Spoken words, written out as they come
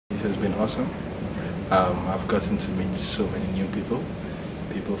has been awesome. I've gotten to meet so many new people,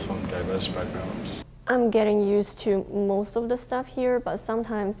 people from diverse backgrounds. I'm getting used to most of the stuff here, but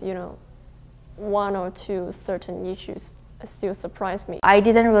sometimes, one or two certain issues still surprise me. I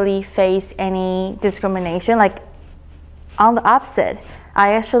didn't really face any discrimination, like on the opposite.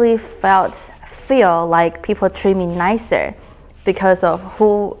 I actually feel like people treat me nicer because of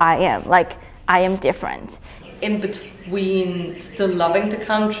who I am, like I am different. In between still loving the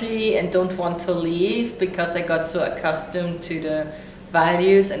country and don't want to leave because I got so accustomed to the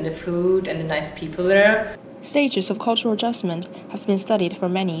values and the food and the nice people there. Stages of cultural adjustment have been studied for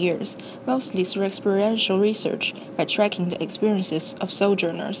many years, mostly through experiential research by tracking the experiences of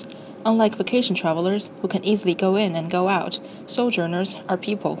sojourners. Unlike vacation travelers who can easily go in and go out, sojourners are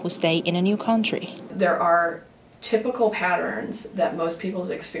people who stay in a new country. There are typical patterns that most people's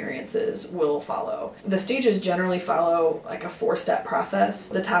experiences will follow. The stages generally follow like a 4-step process.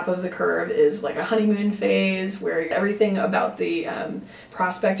 The top of the curve is like a honeymoon phase where everything about the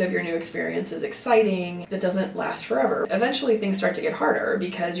prospect of your new experience is exciting. That doesn't last forever. Eventually things start to get harder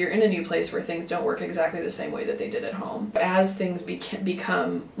because you're in a new place where things don't work exactly the same way that they did at home. As things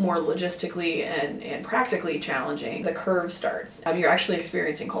become more logistically and practically challenging, the curve starts. You're actually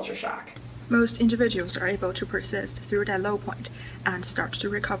experiencing culture shock. Most individuals are able to persist through that low point and start to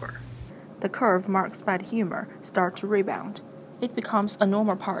recover. The curve marks bad humor start to rebound. It becomes a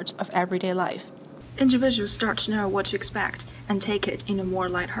normal part of everyday life. Individuals start to know what to expect and take it in a more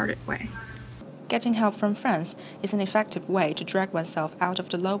lighthearted way. Getting help from friends is an effective way to drag oneself out of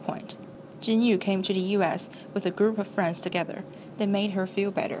the low point. Jinyu came to the US with a group of friends together. They made her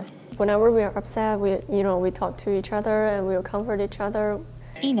feel better. Whenever we are upset, we talk to each other and we comfort each other.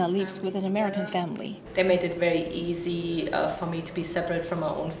 Ina lives with an American family. They made it very easy for me to be separate from my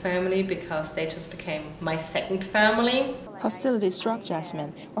own family because they just became my second family. Hostility struck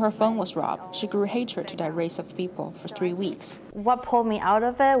Jasmine when her phone was robbed. She grew hatred to that race of people for 3 weeks. What pulled me out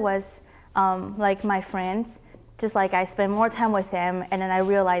of it was like my friends. Just like I spent more time with them, and then I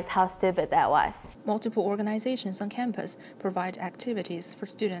realized how stupid that was. Multiple organizations on campus provide activities for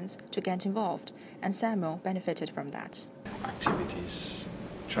students to get involved, and Samuel benefited from that. Activities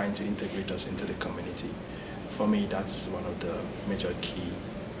trying to integrate us into the community. For me, that's one of the major key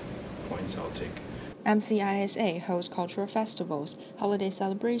points I'll take. MCISA holds cultural festivals, holiday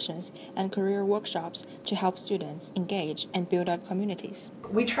celebrations, and career workshops to help students engage and build up communities.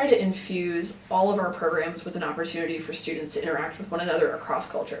 We try to infuse all of our programs with an opportunity for students to interact with one another across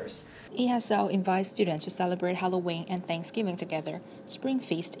cultures. ESL invites students to celebrate Halloween and Thanksgiving together. Spring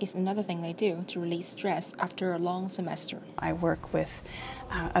Feast is another thing they do to release stress after a long semester. I work with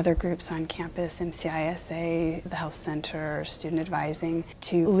other groups on campus, MCISA, the health center, student advising,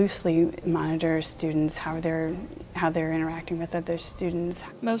 to loosely monitor students, how they're interacting with other students.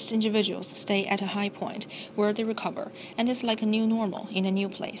 Most individuals stay at a high point where they recover, and it's like a new normal in a new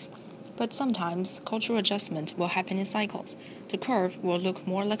place. But sometimes cultural adjustment will happen in cycles. The curve will look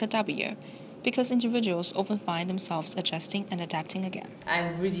more like a W, because individuals often find themselves adjusting and adapting again.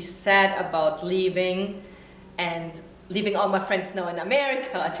 I'm really sad about leaving and leaving all my friends now in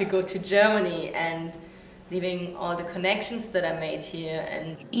America to go to Germany and leaving all the connections that I made here.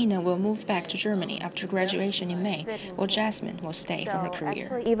 And Ina will move back to Germany after graduation in May, while Jasmine will stay for her career.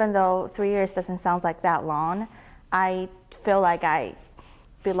 Actually, even though 3 years doesn't sound like that long, I feel like I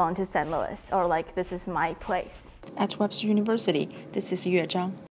belong to St. Louis, or like this is my place. At Webster University, this is Yue Zhang.